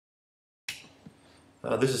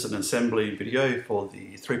This is an assembly video for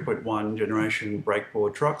the 3.1 generation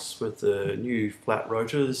Brakeboard trucks with the new flat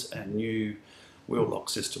rotors and new wheel lock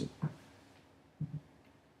system.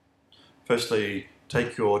 Firstly,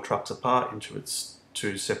 take your trucks apart into its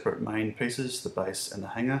two separate main pieces, the base and the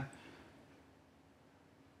hanger,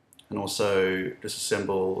 and also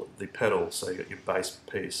disassemble the pedal, so you get your base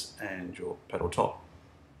piece and your pedal top.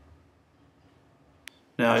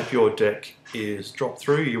 Now, if your deck is drop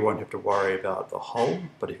through, you won't have to worry about the hole,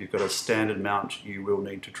 but if you've got a standard mount, you will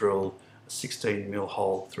need to drill a 16mm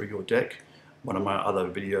hole through your deck. One of my other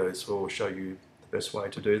videos will show you the best way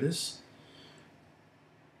to do this.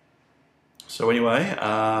 So anyway,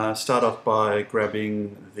 start off by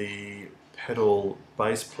grabbing the pedal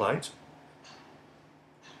base plate.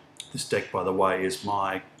 This deck, by the way, is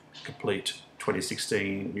my complete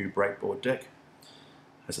 2016 new Brakeboard deck.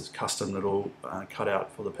 Has its custom little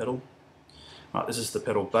cutout for the pedal. Right, this is the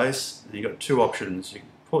pedal base, and you've got two options. You can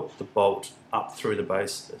put the bolt up through the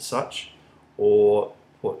base as such, or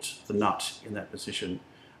put the nut in that position.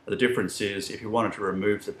 The difference is, if you wanted to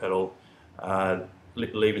remove the pedal,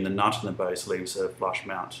 leaving the nut in the base leaves a flush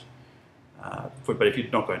mount. But if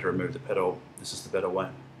you're not going to remove the pedal, this is the better way.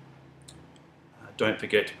 Don't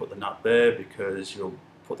forget to put the nut there, because you'll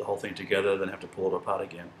put the whole thing together, then have to pull it apart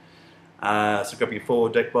again. So grab your 4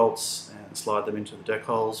 deck bolts and slide them into the deck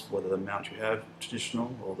holes, whether the mount you have,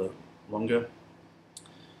 traditional or the longer.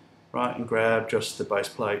 Right, and grab just the base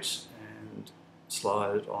plate and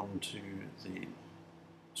slide it onto the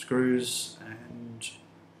screws and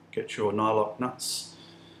get your nylock nuts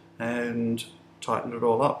and tighten it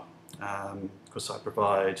all up. Because I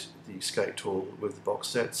provide the skate tool with the box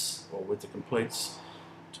sets or with the completes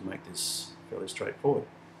to make this fairly straightforward.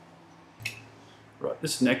 Right,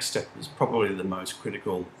 this next step is probably the most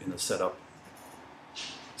critical in the setup,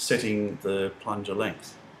 setting the plunger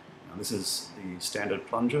length. Now, this is the standard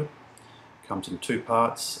plunger. It comes in 2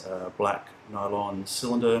 parts, a black nylon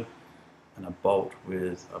cylinder and a bolt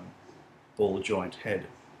with a ball joint head.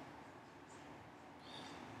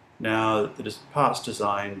 Now, the part's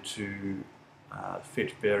designed to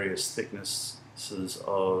fit various thicknesses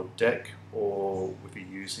of deck, or if you're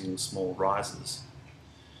using small risers.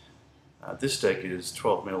 This deck is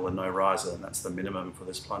 12mm and no riser, and that's the minimum for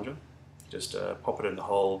this plunger. Just pop it in the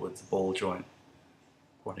hole with the ball joint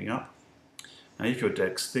pointing up. Now, if your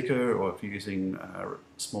deck's thicker, or if you're using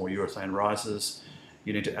small urethane risers,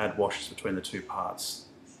 you need to add washers between the 2 parts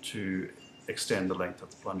to extend the length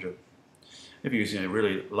of the plunger. If you're using a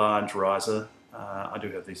really large riser, I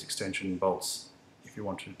do have these extension bolts if you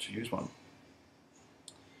wanted to use one.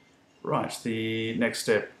 Right, the next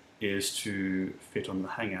step is to fit on the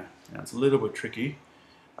hanger. Now, it's a little bit tricky.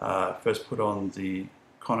 First, put on the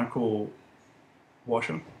conical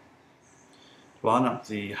washer. Line up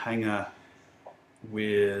the hanger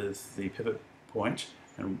with the pivot point,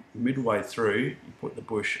 and midway through you put the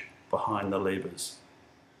bush behind the levers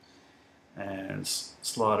and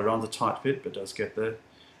slide it on. The tight fit, but it does get there.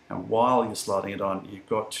 And while you're sliding it on, you've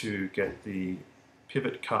got to get the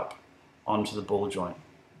pivot cup onto the ball joint.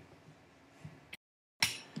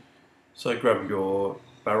 So grab your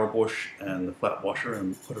barrel bush and the flat washer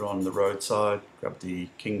and put it on the roadside. Grab the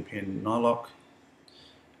kingpin nylock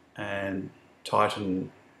and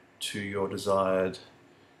tighten to your desired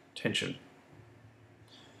tension.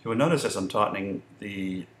 You will notice as I'm tightening,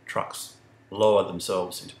 the trucks lower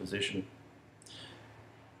themselves into position.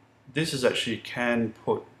 This can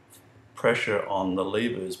put pressure on the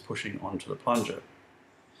levers pushing onto the plunger.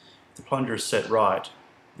 If the plunger is set right,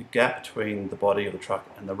 the gap between the body of the truck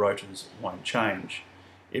and the rotors won't change.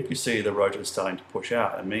 If you see the rotors starting to push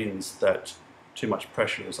out, it means that too much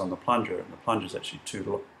pressure is on the plunger, and the plunger is actually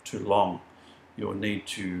too long. You'll need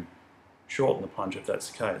to shorten the plunger if that's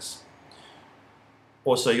the case.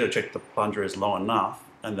 Also, you've got to check the plunger is long enough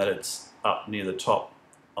and that it's up near the top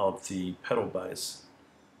of the pedal base,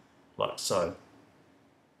 like so.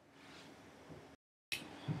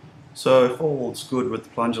 So if all's good with the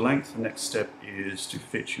plunger length, the next step is to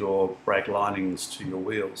fit your brake linings to your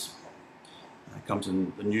wheels. It comes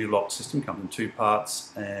in the new lock system, comes in 2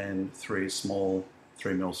 parts and 3 small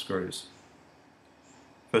 3mm screws.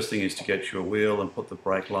 First thing is to get your wheel and put the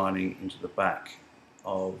brake lining into the back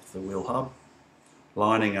of the wheel hub,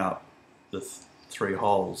 lining up the 3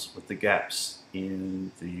 holes with the gaps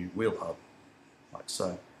in the wheel hub, like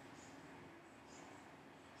so.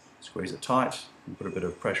 Squeeze it tight and put a bit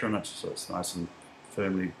of pressure on it so it's nice and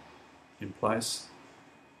firmly in place.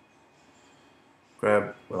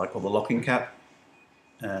 Grab what I call the locking cap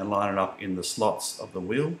and line it up in the slots of the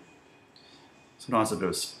wheel. So nice, a bit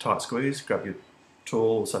of a tight squeeze. Grab your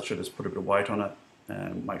tool, such that just put a bit of weight on it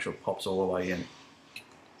and make sure it pops all the way in.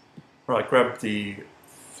 Right, grab the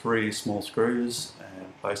 3 small screws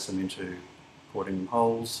and place them into according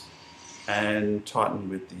holes and tighten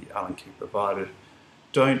with the Allen key provided.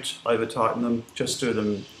 Don't over tighten them, just do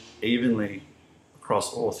them evenly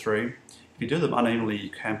across all 3. If you do them unevenly, you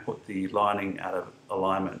can put the lining out of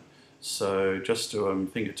alignment. So just do them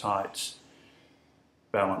finger tight,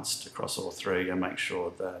 balanced across all 3, and make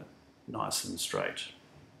sure they're nice and straight.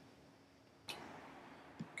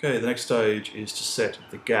 Okay, the next stage is to set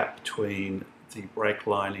the gap between the brake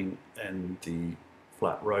lining and the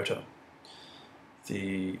flat rotor.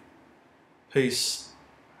 The piece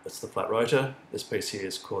that's the flat rotor, this piece here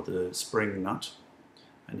is called the spring nut,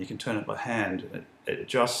 and you can turn it by hand. It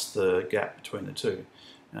adjusts the gap between the 2.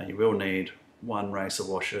 Now you will need 1 racer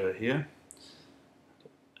washer here,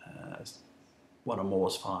 1 or more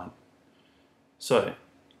is fine. So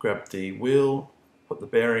grab the wheel, put the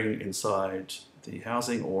bearing inside the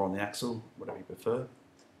housing or on the axle, whatever you prefer,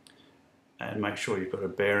 and make sure you've got a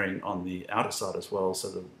bearing on the outer side as well so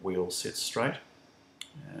the wheel sits straight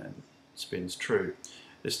and spins true.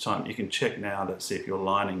 This time you can check now to see if your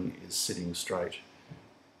lining is sitting straight.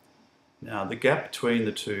 Now the gap between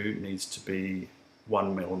the 2 needs to be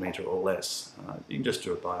 1 millimetre or less. You can just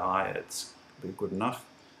do it by eye, it's good enough,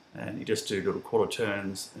 and you just do little quarter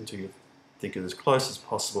turns until you think it as close as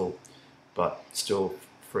possible but still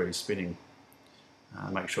free spinning.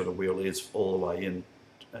 Make sure the wheel is all the way in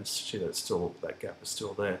and see that that gap is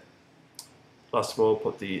still there. Last of all,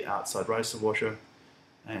 put the outside racer washer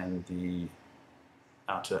and the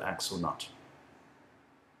outer axle nut.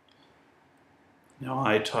 Now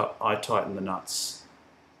I tighten the nuts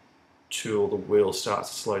till the wheel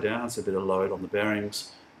starts to slow down, so a bit of load on the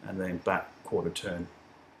bearings, and then back quarter turn.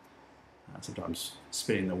 Sometimes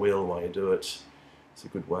spinning the wheel while you do it is a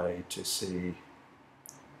good way to see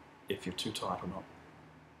if you're too tight or not.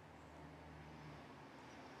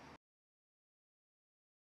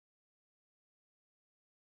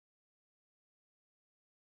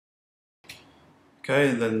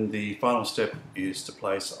 Okay, and then the final step is to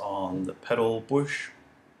place on the pedal bush,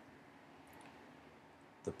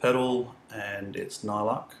 the pedal and its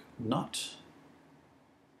nylock nut.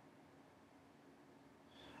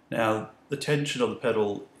 Now the tension of the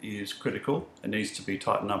pedal is critical. It needs to be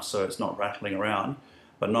tightened up so it's not rattling around,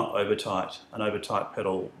 but not over tight. An over tight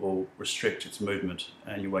pedal will restrict its movement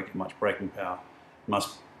and you won't get much braking power. It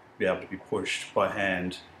must be able to be pushed by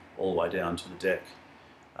hand all the way down to the deck.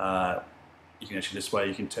 You can actually, this way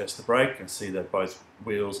you can test the brake and see that both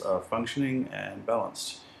wheels are functioning and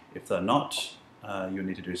balanced. If they're not, you'll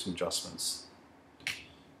need to do some adjustments.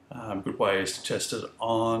 A good way is to test it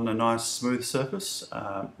on a nice smooth surface,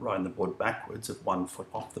 riding the board backwards at 1 foot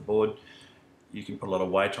off the board. You can put a lot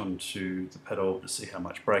of weight onto the pedal to see how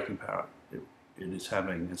much braking power it is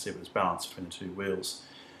having and see if it's balanced between the 2 wheels.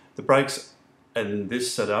 The brakes in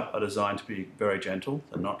this setup are designed to be very gentle.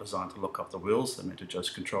 They're not designed to lock up the wheels, they're meant to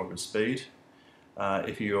just control the speed.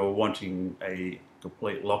 If you're wanting a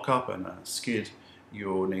complete lock-up and a skid,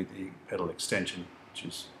 you'll need the pedal extension, which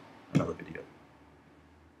is another video.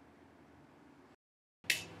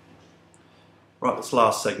 Right, this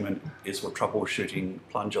last segment is for troubleshooting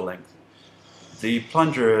plunger length. The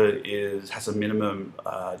plunger has a minimum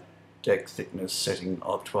deck thickness setting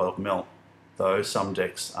of 12 mm, though some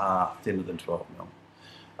decks are thinner than 12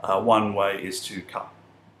 mm. One way is to cut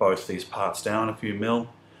both these parts down a few mil,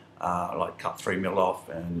 like cut 3 mm off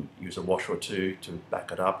and use a washer or 2 to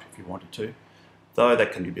back it up if you wanted to, though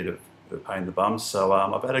that can be a bit of a pain in the bum. So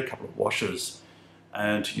I've added a couple of washers,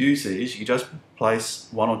 and to use these you just place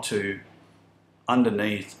 1 or 2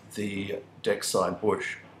 underneath the deck side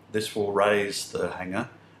bush. This will raise the hanger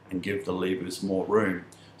and give the levers more room,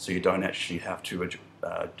 so you don't actually have to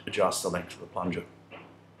adjust the length of the plunger.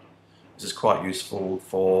 This is quite useful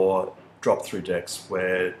for drop-through decks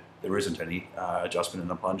where there isn't any adjustment in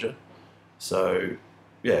the plunger. So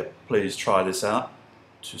yeah, please try this out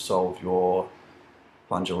to solve your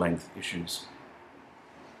plunger length issues.